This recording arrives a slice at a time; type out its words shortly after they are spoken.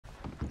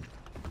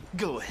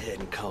Go ahead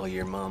and call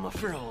your mama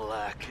for all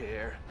I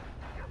care.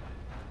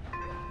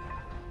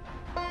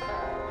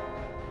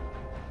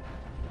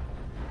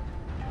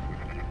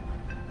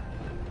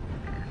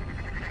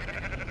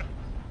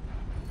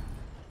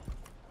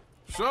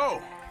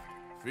 So,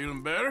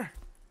 feeling better?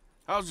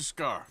 How's the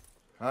scar?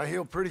 I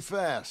heal pretty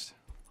fast.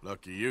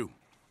 Lucky you.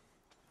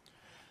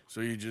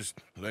 So you just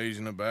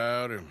lazing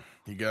about, or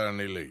you got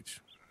any leads?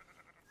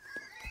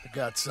 I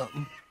got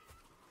something.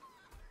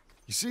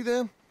 You see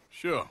them?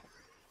 Sure.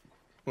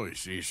 Well, you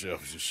see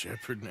yourself as a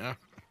shepherd now?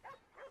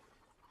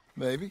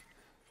 Maybe.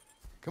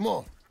 Come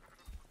on.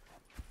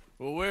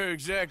 Well, where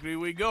exactly are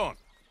we going?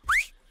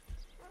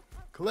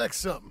 Collect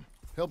something.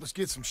 Help us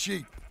get some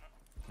sheep.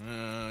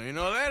 You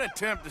know, that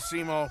attempt to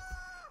seem all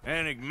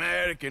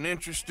enigmatic and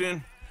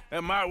interesting,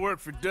 that might work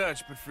for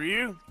Dutch, but for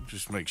you, it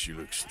just makes you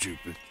look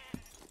stupid.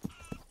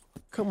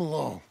 Come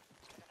along.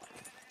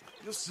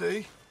 You'll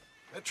see.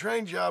 That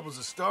train job was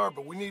a start,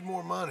 but we need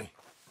more money.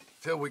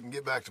 Till we can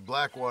get back to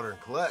Blackwater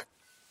and collect.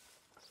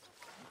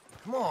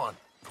 Come on.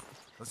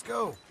 Let's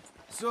go.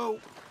 So,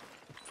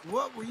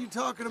 what were you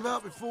talking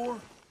about before?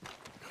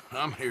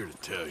 I'm here to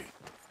tell you.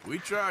 We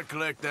try to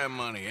collect that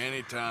money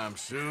anytime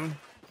soon,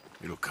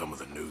 it'll come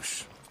with a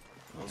noose.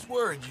 I was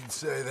worried you'd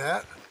say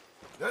that.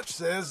 Dutch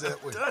says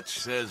that we... Dutch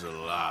says a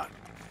lot.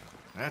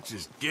 That's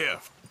his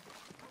gift.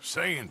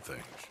 Saying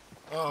things.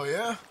 Oh,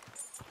 yeah?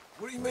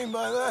 What do you mean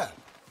by that?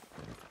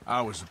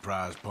 I was a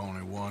prize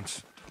pony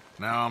once.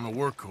 Now I'm a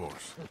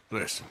workhorse.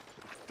 Listen,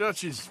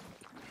 Dutch is...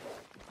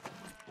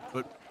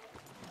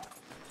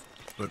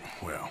 But,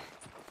 well,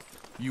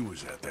 you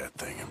was at that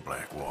thing in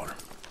Blackwater.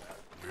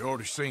 We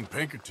already seen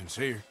Pinkertons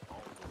here.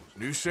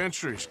 New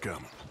century's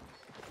coming.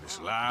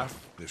 This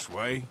life, this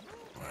way,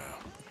 well,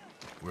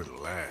 we're the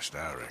last,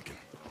 I reckon.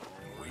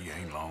 And we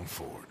ain't long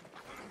for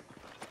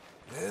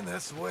it. And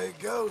that's the way it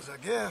goes, I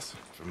guess.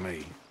 For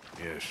me,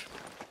 yes.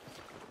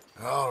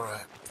 All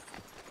right.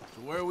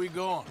 So where are we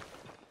going?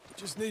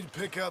 Just need to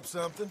pick up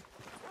something.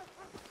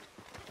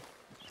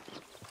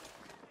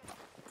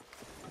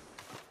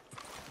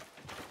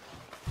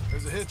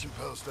 There's a hitching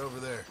post over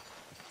there.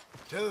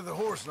 Tether the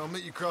horse and I'll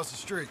meet you across the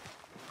street.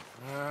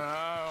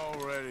 I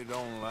already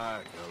don't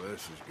like how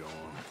this is going.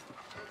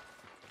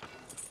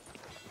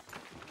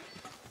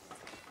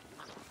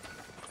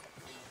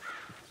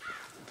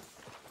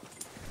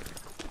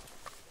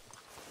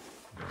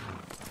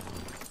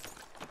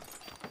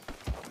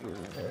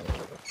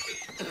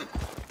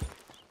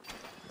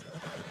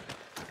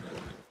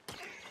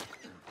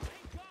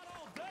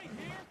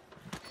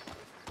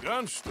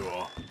 Gun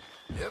store?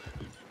 Yep.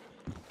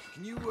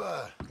 Can you,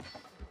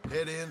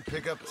 head in,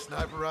 pick up a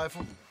sniper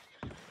rifle?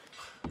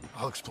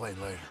 I'll explain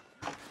later.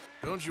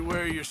 Don't you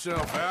wear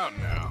yourself out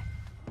now.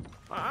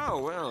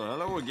 Oh, well,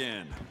 hello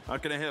again. How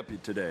can I help you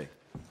today?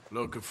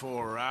 Looking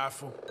for a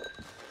rifle?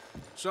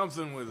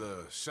 Something with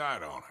a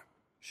sight on it.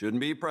 Shouldn't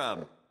be a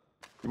problem.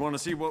 You want to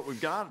see what we've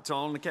got? It's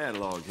all in the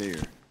catalog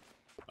here.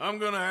 I'm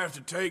gonna have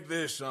to take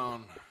this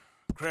on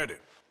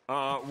credit.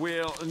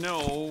 Well,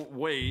 no,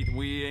 wait.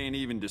 We ain't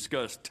even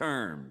discussed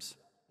terms.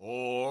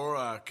 Or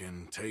I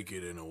can take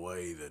it in a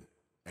way that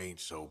ain't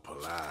so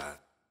polite.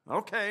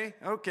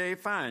 Okay,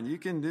 fine. You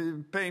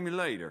can pay me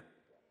later.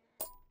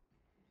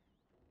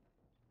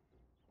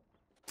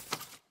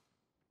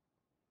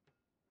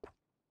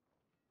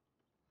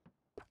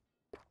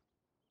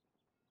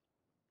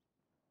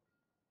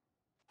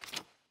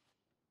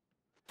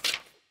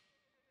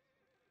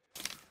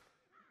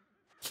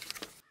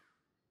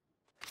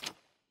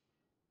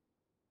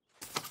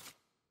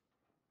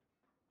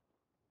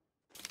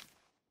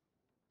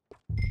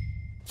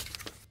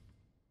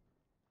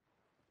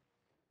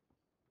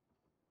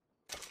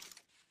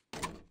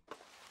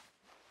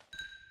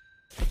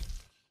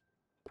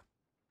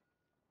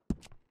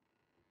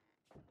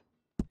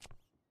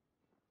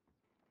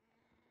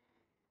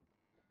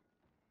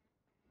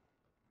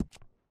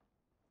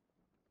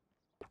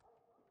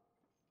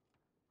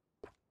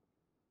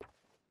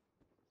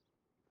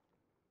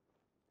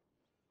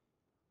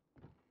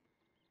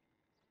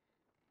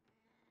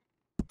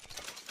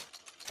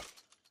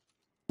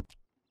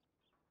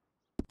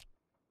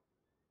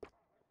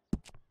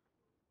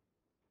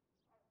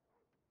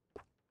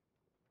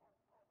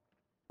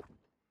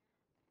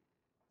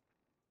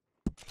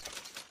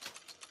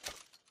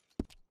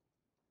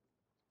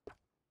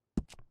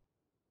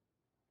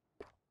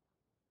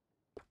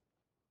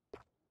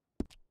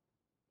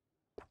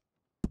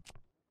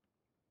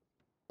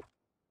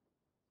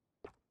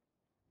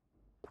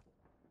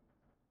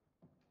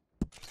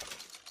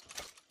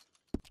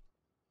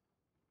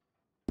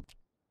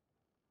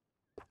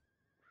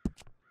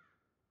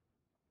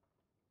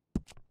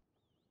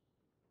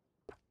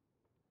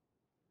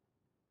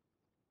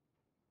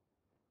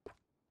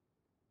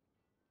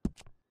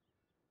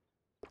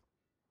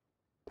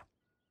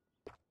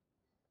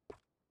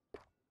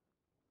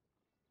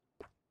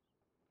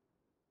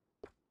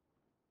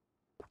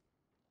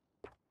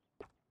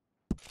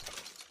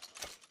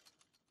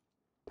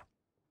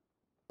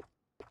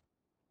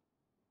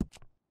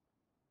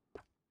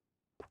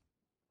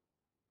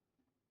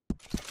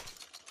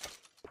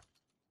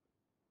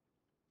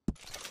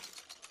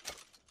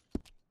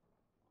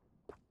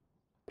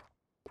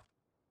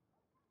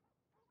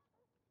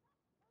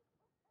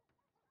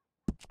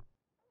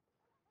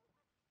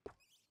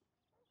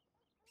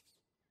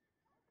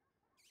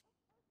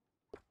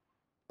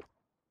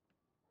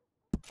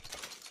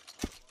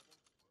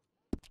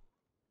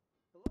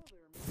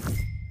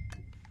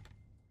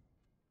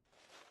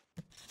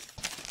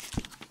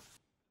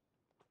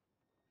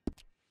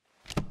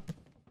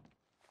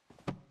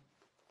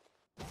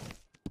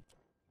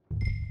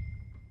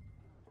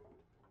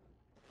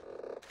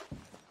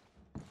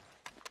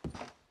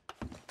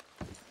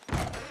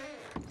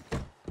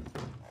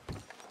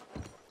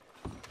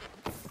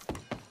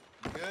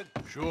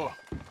 Sure.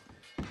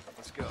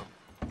 Let's go.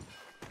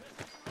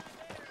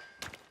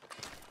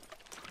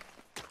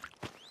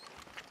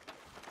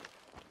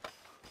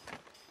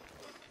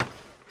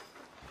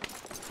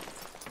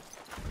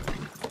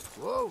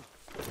 Whoa!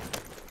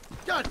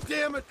 God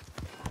damn it!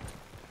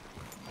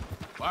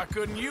 Why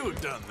couldn't you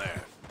have done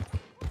that?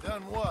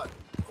 Done what?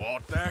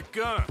 Bought that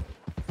gun.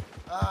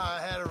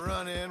 I had a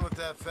run-in with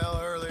that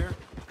fella earlier.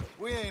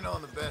 We ain't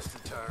on the best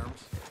of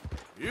terms.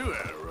 You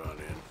had a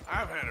run-in.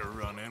 I've had a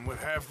run-in with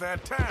half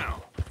that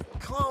town.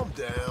 Calm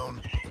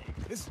down.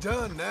 It's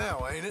done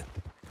now, ain't it?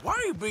 Why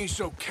are you being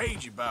so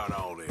cagey about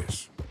all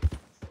this?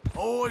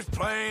 Always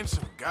playing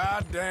some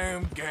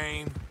goddamn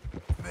game.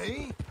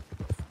 Me?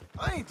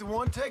 I ain't the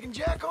one taking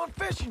Jack on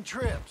fishing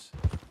trips.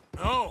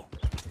 No,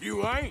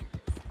 you ain't.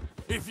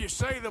 If you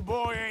say the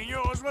boy ain't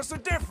yours, what's the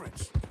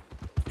difference?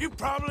 You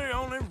probably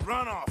only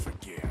run off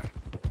again.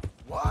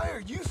 Why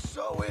are you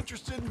so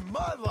interested in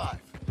my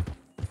life?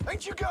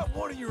 Ain't you got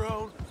one of your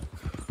own?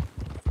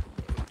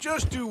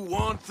 Just do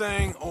one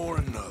thing or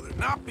another.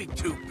 Not be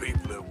two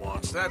people at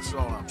once, that's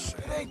all I'm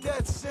saying. It ain't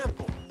that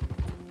simple.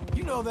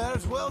 You know that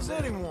as well as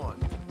anyone.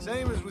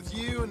 Same as with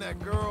you and that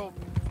girl...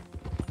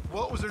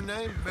 What was her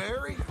name?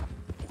 Mary?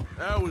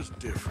 That was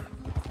different.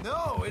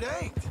 No, it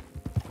ain't.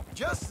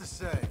 Just the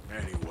same.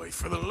 Anyway,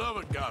 for the love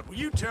of God, will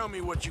you tell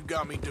me what you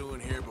got me doing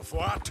here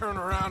before I turn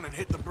around and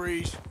hit the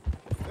breeze?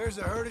 There's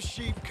a herd of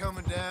sheep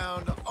coming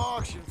down to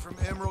auction from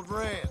Emerald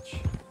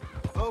Ranch.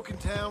 Folk in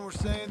town were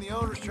saying the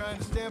owner's trying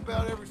to stamp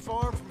out every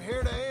farm from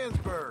here to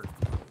Ansburg.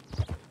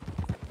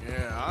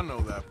 Yeah, I know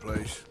that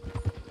place.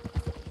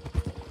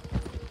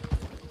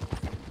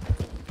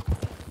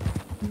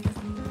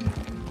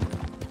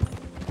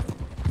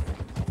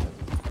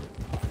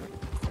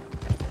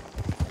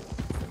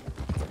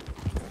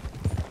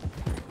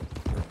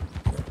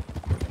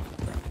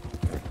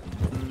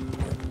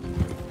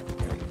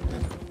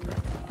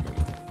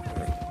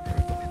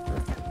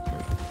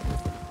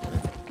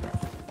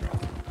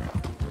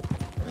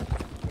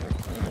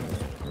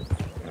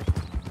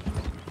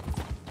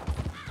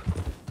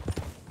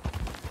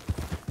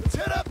 Let's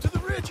head up to the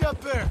ridge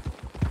up there.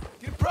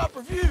 Get a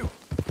proper view.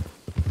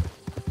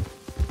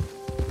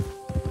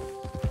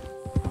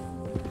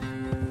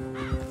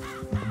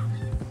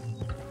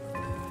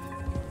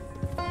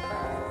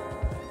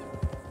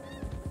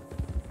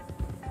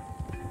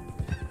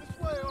 This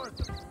way,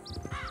 Arthur.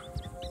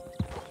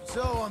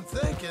 So I'm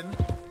thinking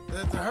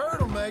that the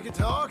herd will make it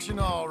to auction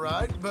all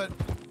right, but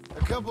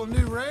a couple of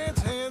new ranch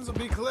hands will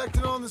be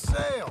collecting on the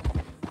sale.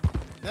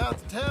 Doubt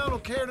the town will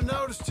care to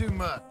notice too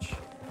much.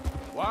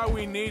 Why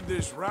we need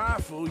this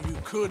rifle you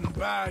couldn't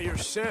buy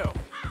yourself?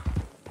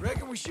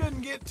 Reckon we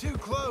shouldn't get too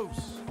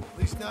close. At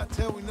least not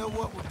till we know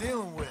what we're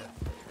dealing with.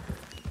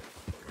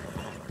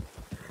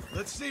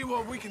 Let's see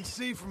what we can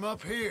see from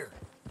up here.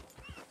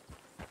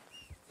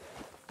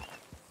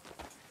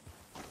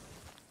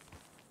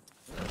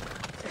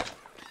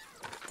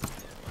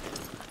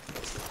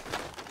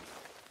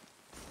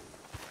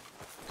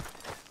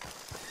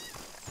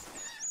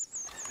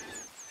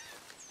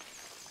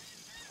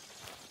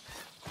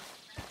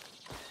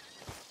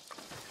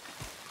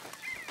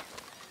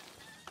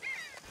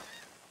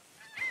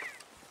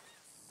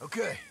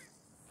 Okay,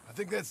 I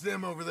think that's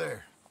them over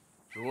there.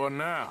 So what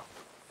now?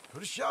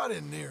 Put a shot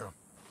in near them.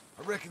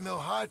 I reckon they'll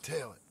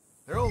hightail it.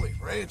 They're only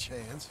ranch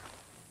hands.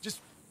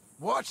 Just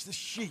watch the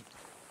sheep.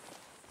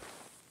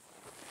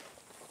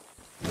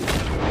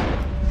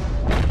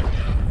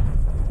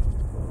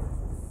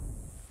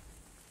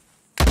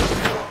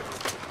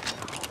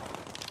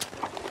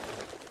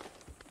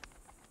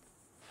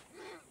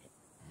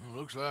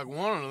 Looks like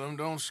one of them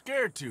don't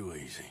scare too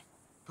easy.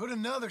 Put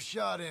another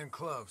shot in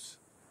close.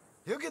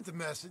 He'll get the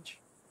message.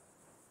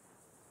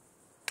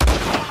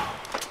 That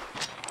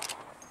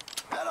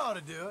ought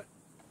to do it.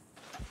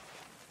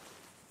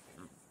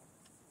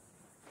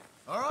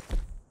 All right.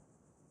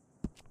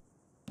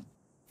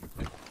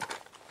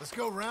 Let's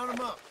go round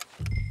them up.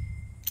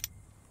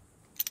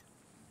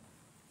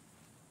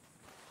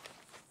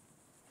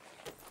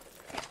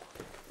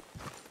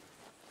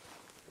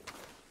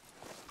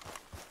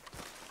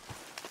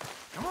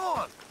 Come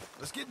on,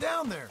 let's get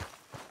down there.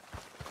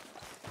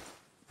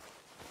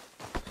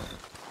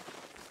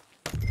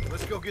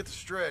 Let's go get the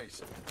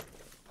strays.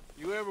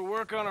 You ever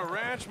work on a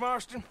ranch,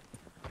 Marston?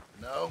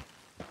 No?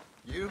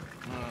 You?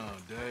 Oh,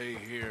 day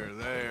here or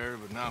there,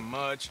 but not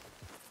much.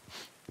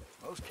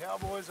 Most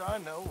cowboys I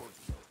know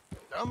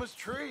are dumb as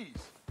trees.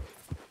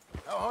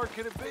 How hard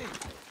could it be?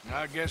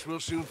 I guess we'll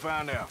soon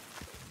find out.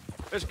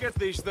 Let's get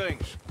these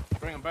things.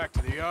 Bring them back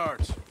to the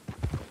yards.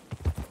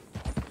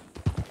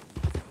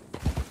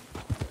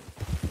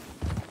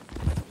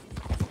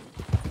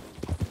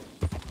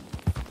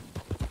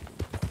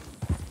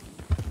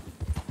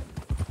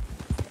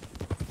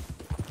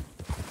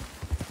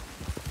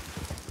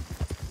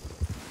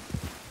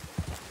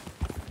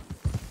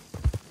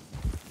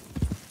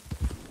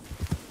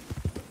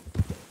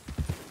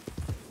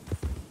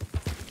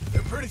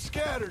 They're pretty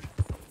scattered.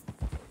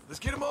 Let's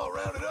get them all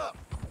rounded up.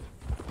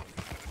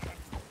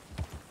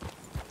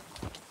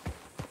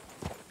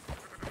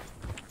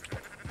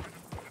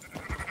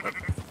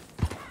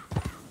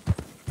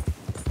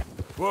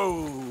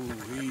 Whoa,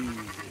 easy.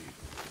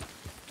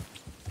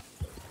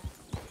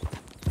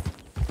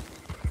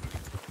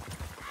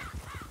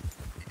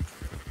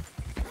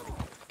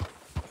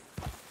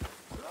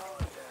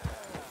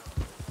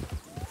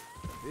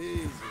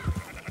 Easy.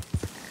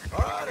 All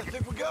right, I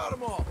think we got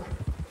them all.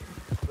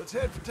 Let's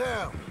head for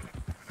town.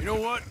 You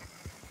know what?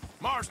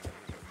 Marston,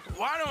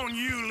 why don't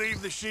you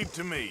leave the sheep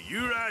to me?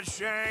 You ride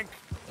Shank,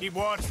 keep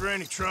watch for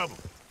any trouble.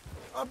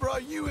 I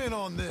brought you in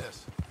on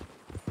this.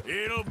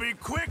 It'll be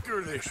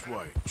quicker this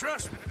way.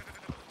 Trust me.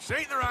 This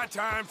ain't the right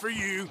time for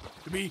you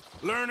to be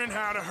learning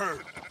how to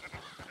herd.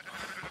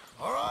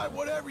 All right,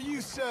 whatever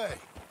you say.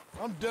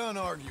 I'm done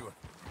arguing.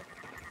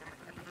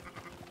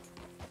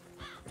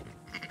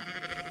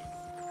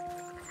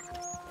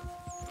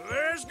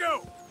 Let's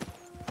go.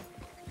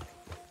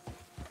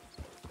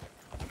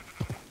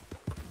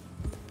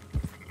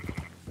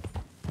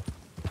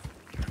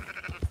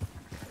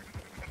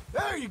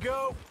 There you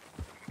go.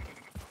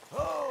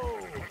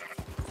 Oh.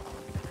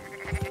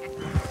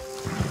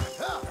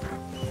 Ha.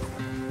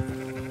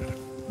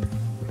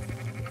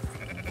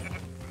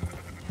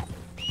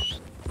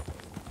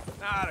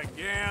 Not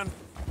again.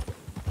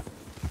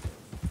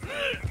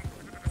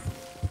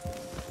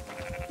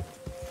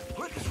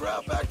 Quickest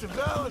route back to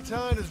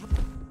Valentine is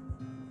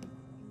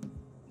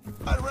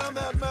right around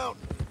that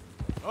mountain.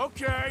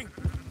 Okay.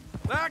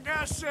 Like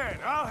I said,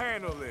 I'll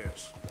handle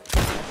this.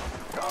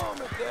 Calm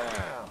it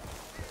down.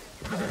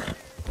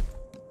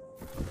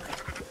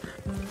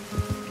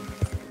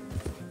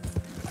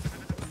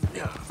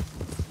 Yeah.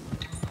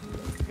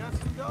 Got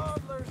some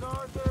dawdlers,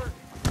 Arthur.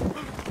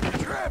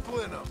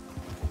 Trampling them.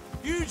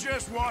 You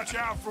just watch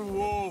out for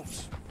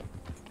wolves.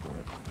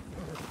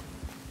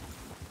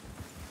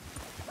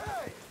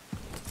 Hey,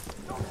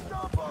 don't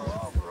stomp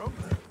all over them.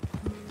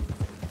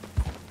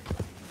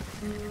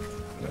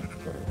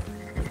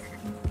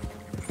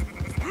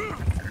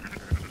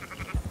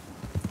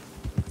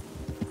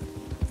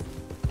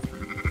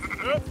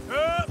 Up,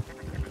 up.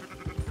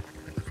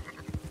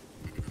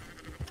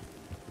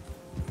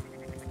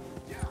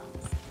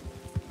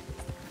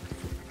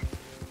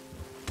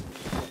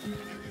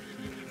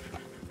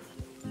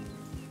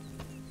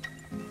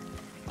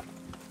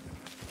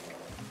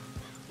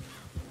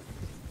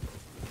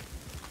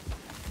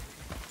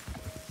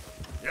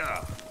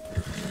 Yeah.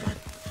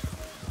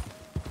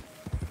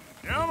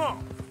 Come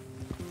on.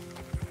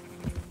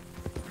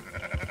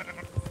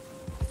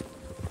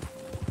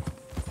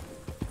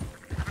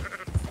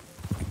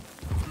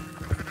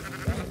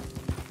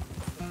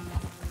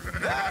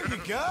 Now you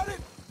got it.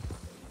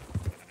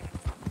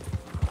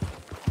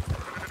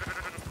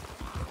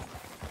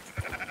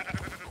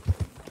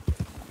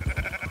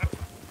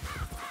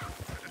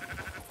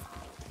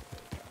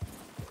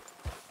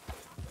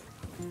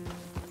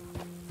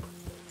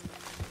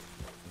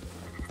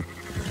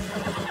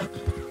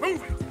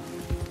 Move it.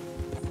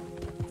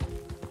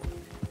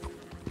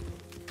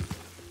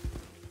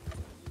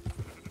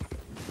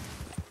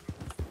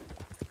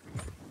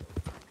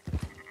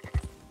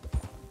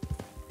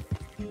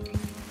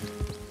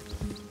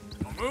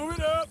 Move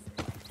it up.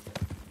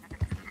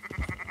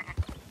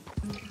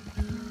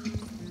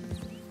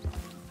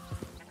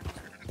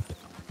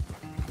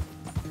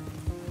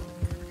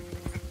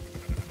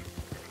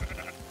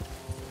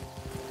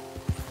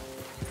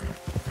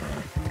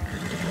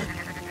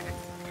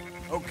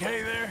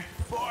 Okay there,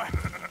 boy?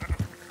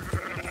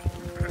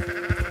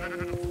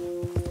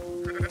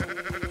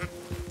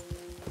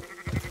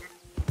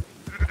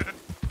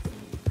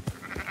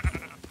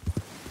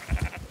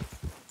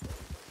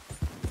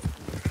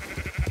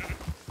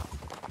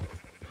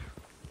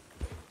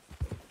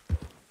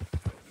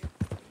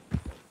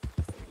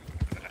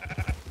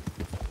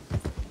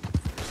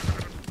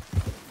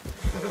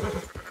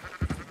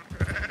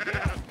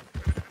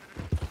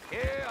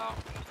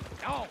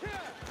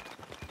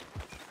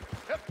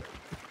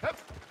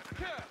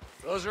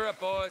 Those are up,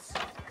 boys.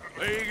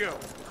 There you go.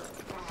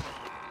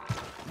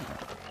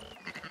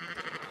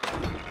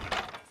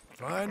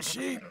 Fine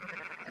sheep.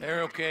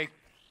 They're okay.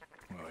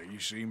 Well, you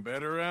seem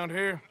better around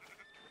here?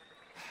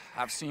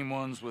 I've seen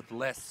ones with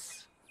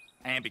less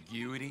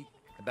ambiguity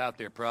about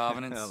their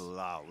provenance. A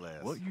lot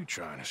less. What you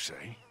trying to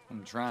say?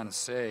 I'm trying to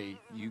say,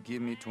 you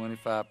give me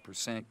 25%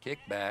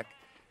 kickback,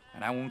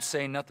 and I won't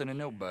say nothing to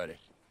nobody.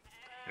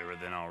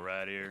 Everything all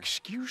right here?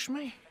 Excuse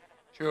me?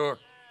 Sure,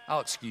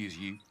 I'll excuse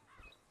you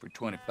for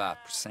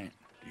 25%.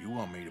 Do you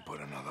want me to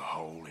put another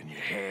hole in your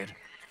head?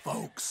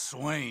 Folks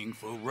swing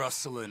for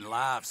rustling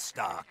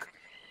livestock.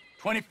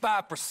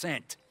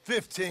 25%.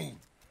 15.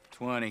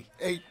 20.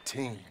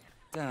 18.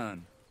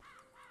 Done.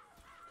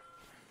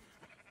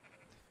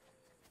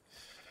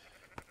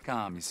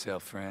 Calm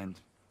yourself, friend.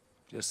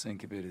 Just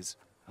think of it as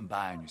I'm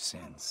buying your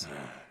sins.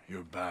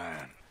 You're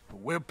buying,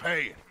 but we're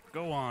paying.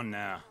 Go on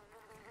now.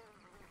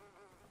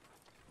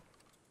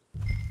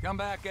 Come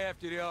back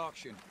after the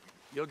auction.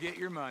 You'll get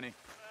your money.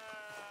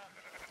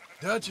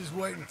 Dutch is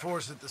waiting for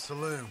us at the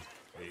saloon.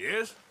 He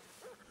is?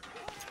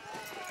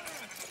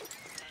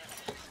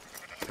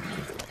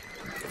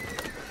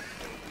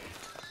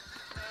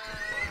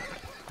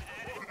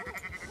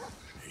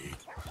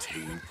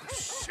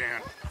 15%.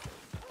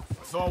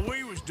 I thought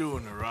we was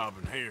doing the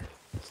robbing here.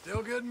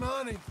 Still good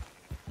money.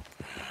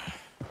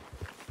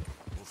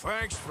 Well,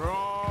 thanks for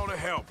all the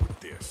help with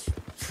this.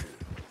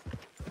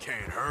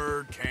 Can't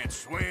herd, can't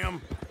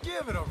swim.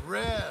 Give it a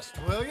rest,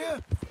 will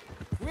you?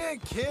 We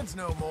ain't kids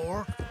no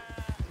more.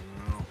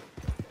 No,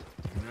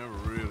 never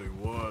really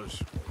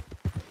was.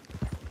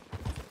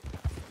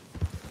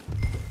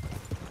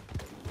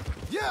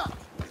 Yeah!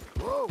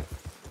 Whoa!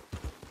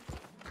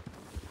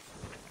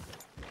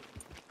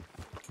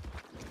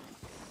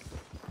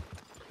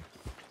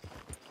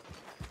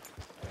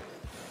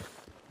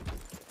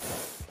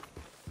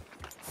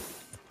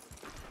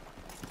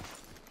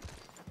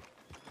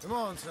 Come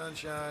on,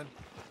 sunshine.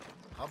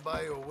 I'll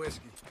buy you a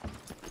whiskey.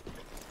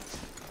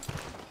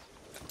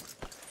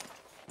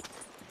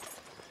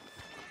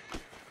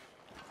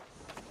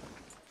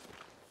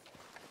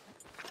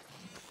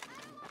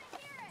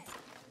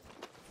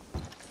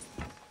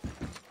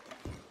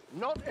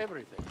 Not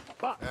everything,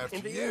 but After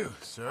in the you, end,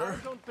 sir.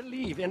 I don't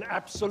believe in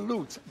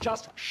absolutes,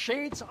 just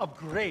shades of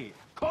gray.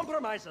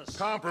 Compromises.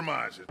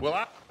 Compromises.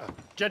 Well,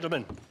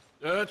 Gentlemen,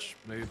 Dutch,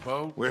 me,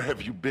 Poe. where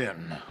have you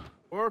been?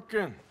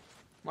 Working.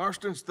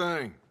 Marston's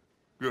thing.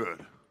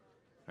 Good.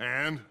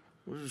 And?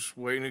 We're just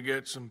waiting to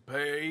get some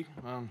pay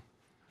on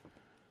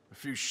a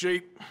few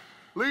sheep.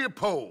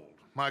 Leopold,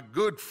 my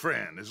good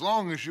friend, as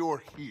long as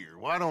you're here,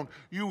 why don't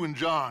you and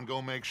John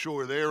go make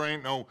sure there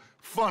ain't no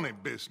funny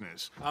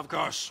business? Of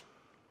course.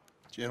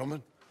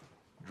 Gentlemen.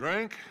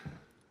 Drink?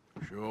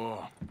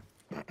 Sure.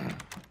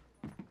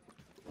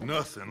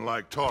 Nothing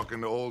like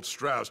talking to old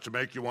Strauss to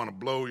make you want to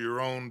blow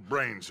your own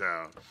brains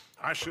out.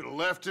 I should have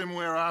left him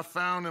where I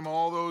found him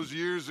all those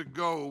years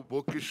ago.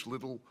 Bookish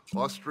little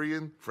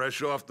Austrian,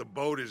 fresh off the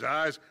boat, his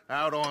eyes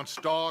out on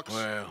stalks.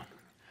 Well,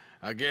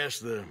 I guess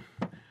the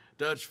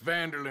Dutch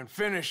Vanderlyn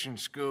Finishing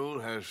School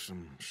has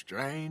some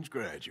strange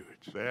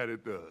graduates. That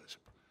it does.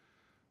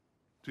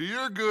 To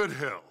your good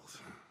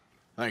health.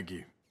 Thank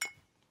you.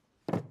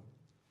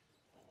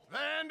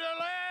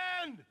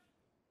 Vanderland!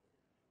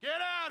 Get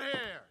out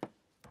here!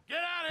 Get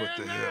out What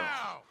here the now!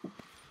 hell?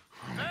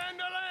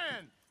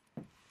 Vanderland!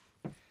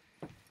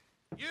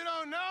 You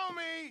don't know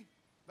me,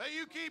 but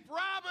you keep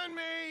robbing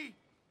me!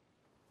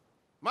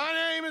 My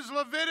name is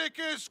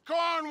Leviticus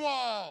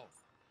Cornwall.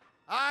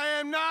 I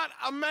am not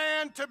a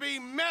man to be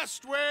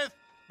messed with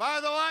by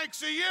the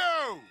likes of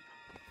you!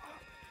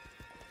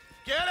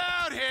 Get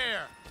out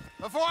here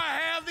before I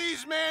have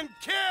these men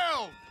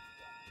killed!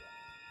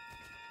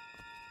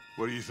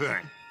 What do you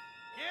think?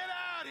 Get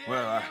out here,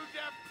 Well, you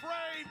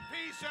depraved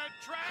piece of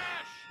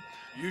trash!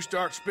 You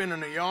start spinning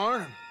the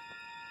yarn.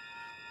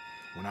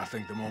 When I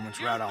think the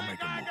moment's right, I'll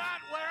make a I move.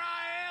 got where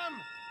I am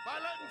by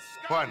letting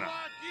Why scum not?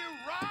 like you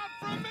rob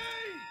from me!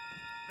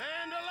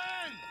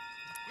 Vanderlyn,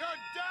 you're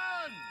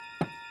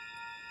done!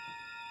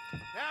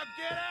 Now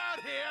get out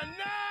here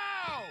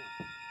now!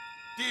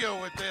 Deal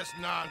with this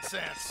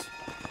nonsense.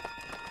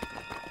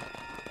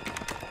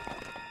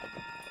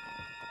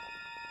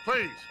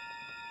 Please,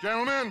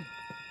 gentlemen,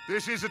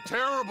 this is a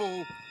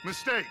terrible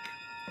mistake.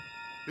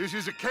 This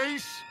is a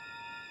case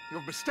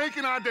of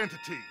mistaken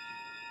identity.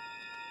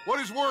 What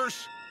is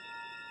worse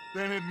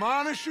than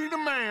admonishing a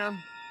man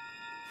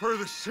for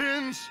the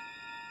sins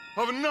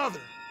of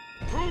another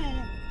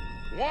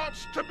who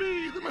wants to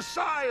be the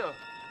Messiah?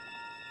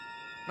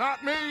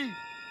 Not me,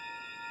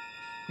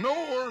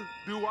 nor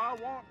do I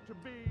want to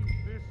be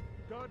this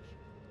Dutch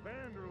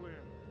Vanderlyn,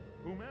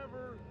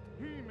 whomever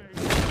he may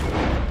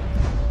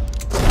be.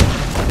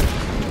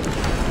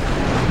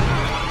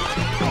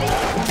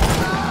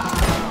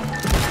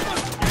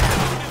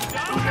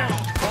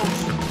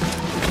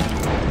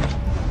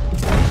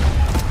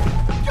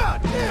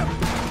 God damn!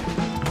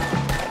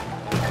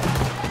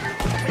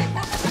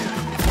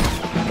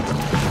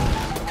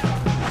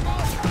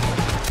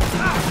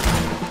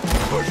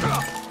 Push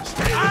up!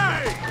 Stay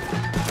with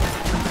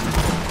me!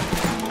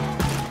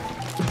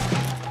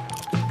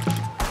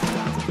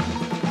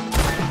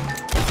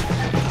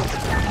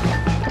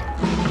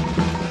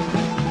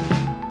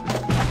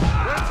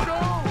 Let's go!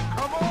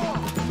 Come on!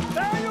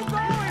 where are you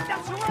going?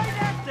 That's right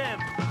at them!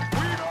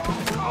 We don't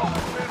know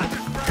this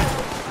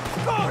distraction!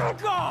 Good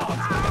God!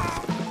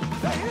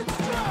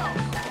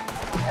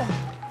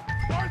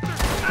 Arthur!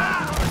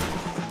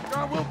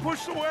 God, we'll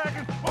push the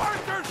wagon!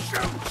 Arthur,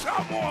 shoot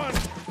someone!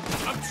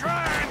 I'm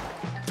trying!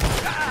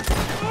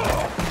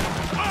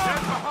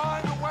 Get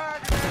behind the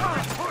wagon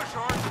and push,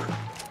 Arthur!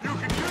 You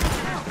can use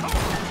it as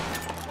cover!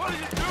 What are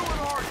you doing,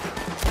 Arthur?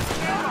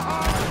 Get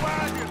behind the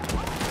wagon!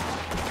 What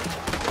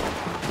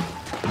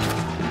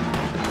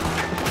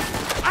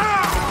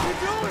are you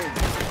doing?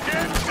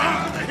 Get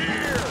out of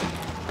here!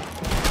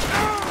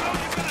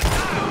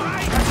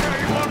 That's how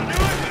you want to do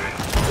it?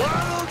 Why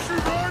don't you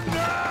run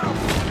now?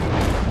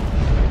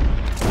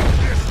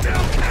 You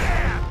still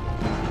can!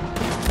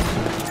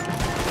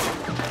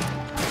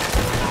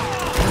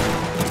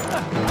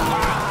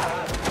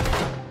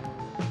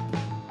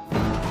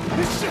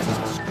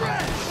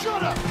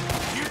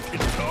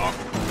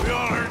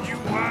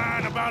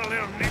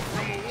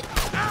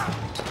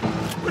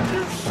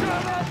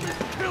 Come on, just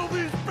kill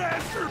these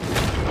bastards!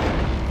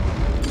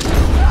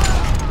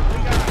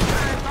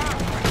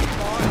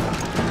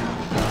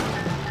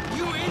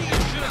 You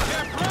idiot should have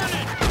kept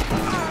running!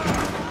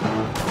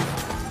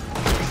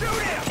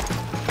 Shoot him!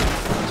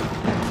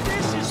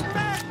 This is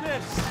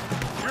madness!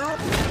 You're...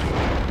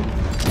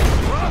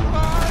 Run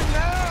by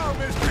now,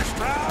 Mr.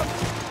 Strauss!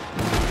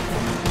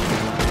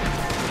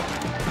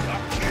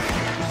 I'll kill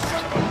you,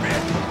 son of a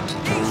bitch!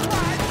 He's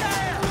right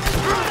there!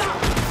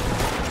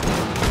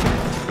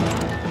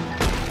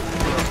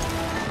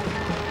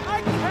 I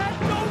can't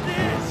do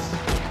this!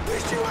 At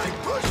least you ain't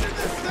pushing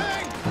this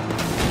thing!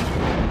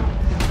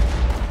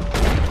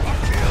 I'll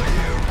kill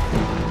you!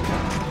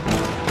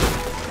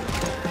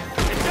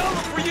 It's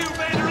over for you,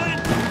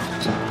 Vanderlyn!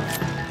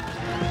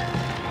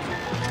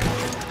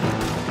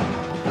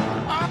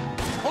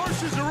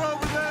 Horses are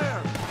over there!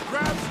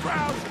 Grab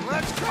Strauss and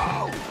let's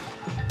go!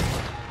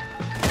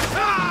 Get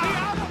me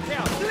out of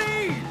here,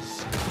 please!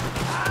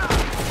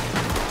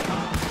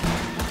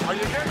 Are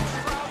you getting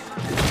Strauss?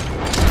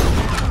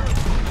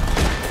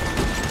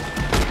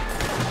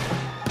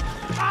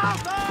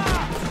 Arthur!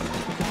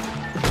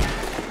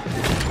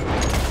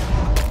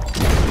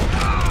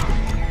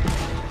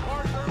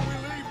 Arthur, we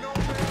leave no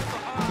man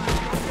behind.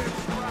 Go get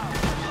Strauss.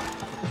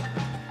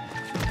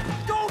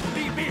 Don't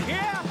leave me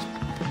here!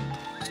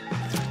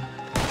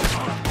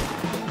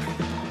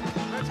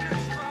 Let's get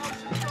Strauss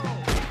and go.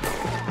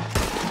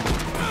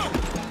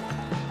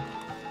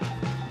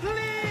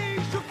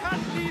 Please, you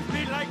can't leave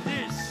me like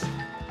this!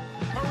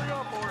 Hurry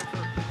up,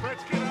 Arthur.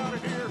 Let's get out of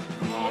here.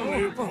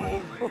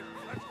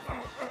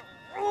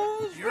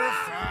 You're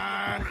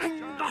fine.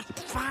 I'm not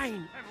fine!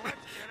 And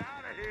let's get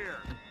out of here.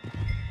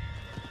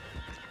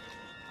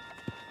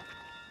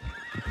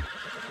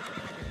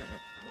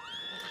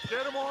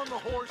 Get him on the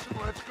horse and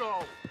let's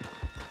go.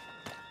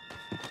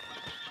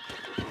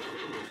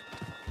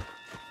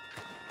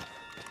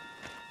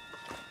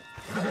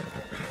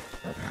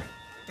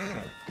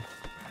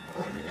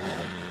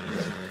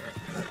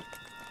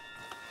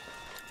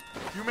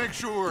 You make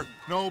sure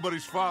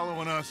nobody's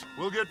following us.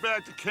 We'll get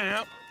back to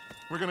camp.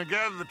 We're gonna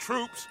gather the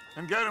troops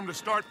and get them to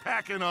start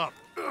packing up.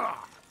 Ugh.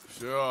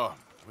 Sure.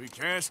 We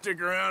can't stick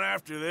around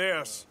after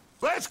this.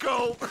 Let's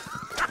go!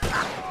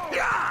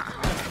 Yeah!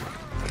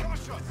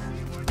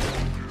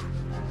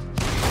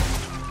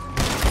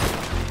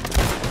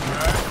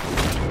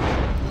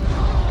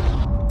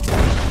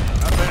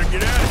 I better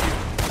get out of here.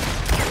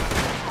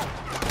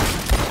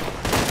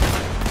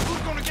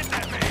 Who's gonna get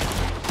that man?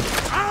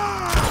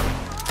 Ah!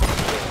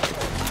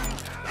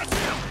 That's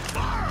him!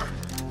 Fire!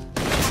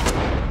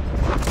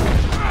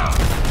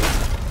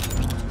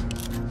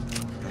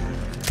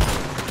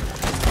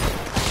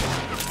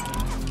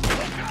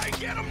 Okay,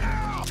 get him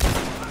now!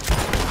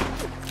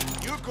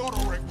 You're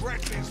gonna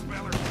regret this,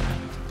 fella.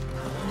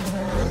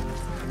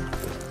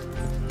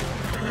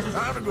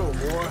 Time to go,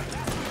 boy.